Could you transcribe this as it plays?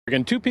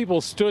And two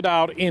people stood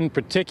out in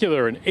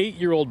particular, an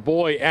 8-year-old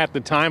boy at the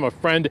time, a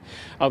friend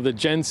of the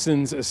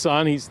Jensen's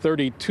son. He's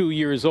 32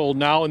 years old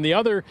now, and the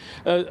other,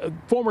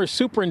 former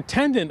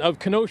superintendent of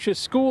Kenosha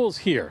schools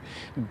here.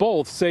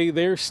 Both say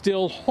they're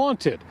still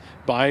haunted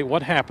by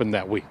what happened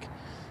that week.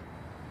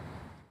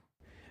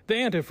 The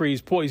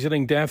antifreeze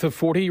poisoning death of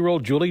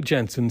 40-year-old Julie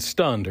Jensen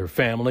stunned her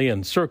family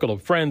and circle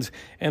of friends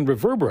and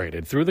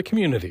reverberated through the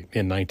community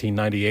in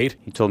 1998.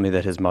 He told me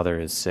that his mother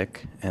is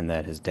sick and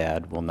that his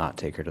dad will not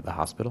take her to the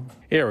hospital.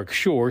 Eric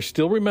Shore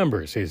still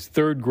remembers his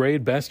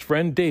third-grade best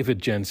friend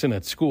David Jensen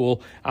at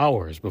school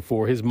hours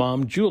before his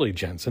mom, Julie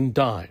Jensen,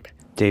 died.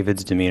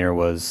 David's demeanor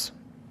was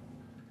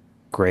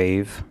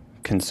grave,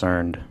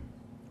 concerned,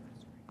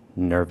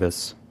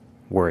 nervous,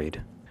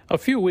 worried. A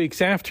few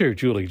weeks after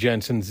Julie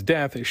Jensen's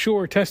death,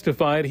 Shore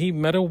testified he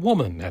met a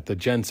woman at the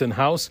Jensen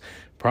house.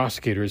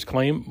 Prosecutors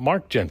claim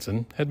Mark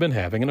Jensen had been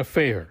having an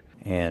affair.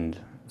 And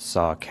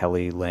saw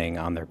Kelly laying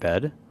on their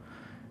bed.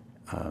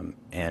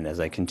 And as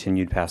I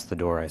continued past the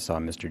door, I saw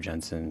Mr.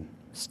 Jensen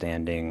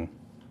standing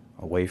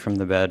away from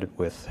the bed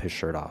with his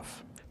shirt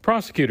off.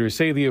 Prosecutors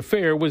say the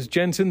affair was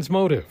Jensen's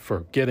motive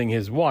for getting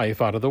his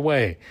wife out of the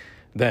way.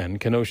 Then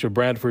Kenosha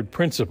Bradford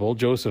principal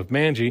Joseph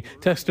Mangi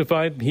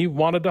testified he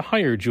wanted to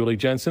hire Julie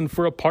Jensen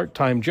for a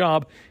part-time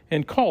job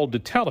and called to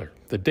tell her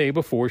the day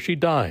before she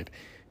died.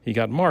 He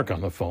got Mark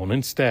on the phone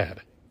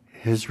instead.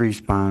 His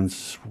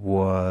response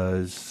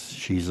was,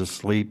 she's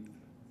asleep.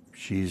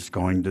 She's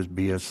going to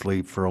be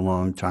asleep for a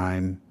long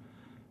time.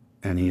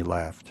 And he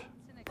left.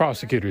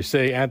 Prosecutors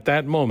say at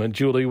that moment,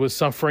 Julie was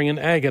suffering an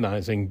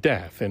agonizing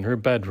death in her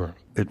bedroom.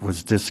 It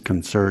was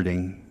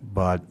disconcerting,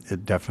 but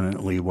it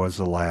definitely was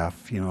a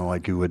laugh,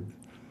 like you would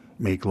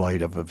make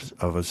light of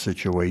a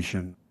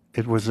situation.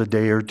 It was a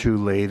day or two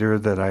later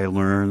that I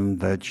learned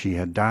that she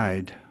had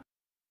died.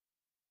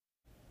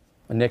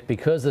 Nick,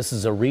 because this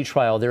is a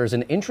retrial, there is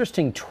an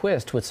interesting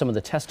twist with some of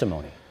the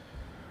testimony.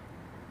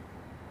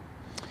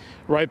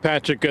 Right,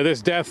 Patrick.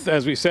 This death,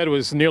 as we said,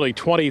 was nearly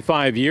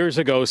 25 years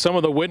ago. Some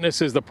of the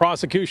witnesses the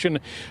prosecution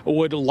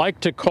would like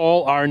to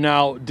call are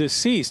now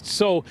deceased.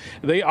 So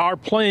they are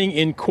playing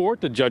in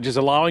court. The judge is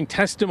allowing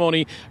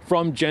testimony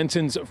from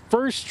Jensen's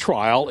first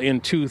trial in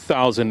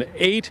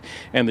 2008.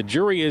 And the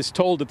jury is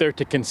told that they're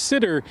to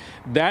consider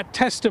that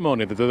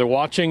testimony that they're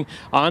watching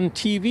on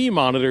TV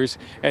monitors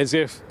as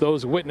if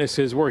those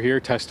witnesses were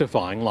here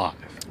testifying live.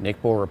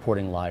 Nick Bohr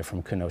reporting live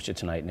from Kenosha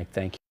tonight. Nick,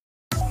 thank you.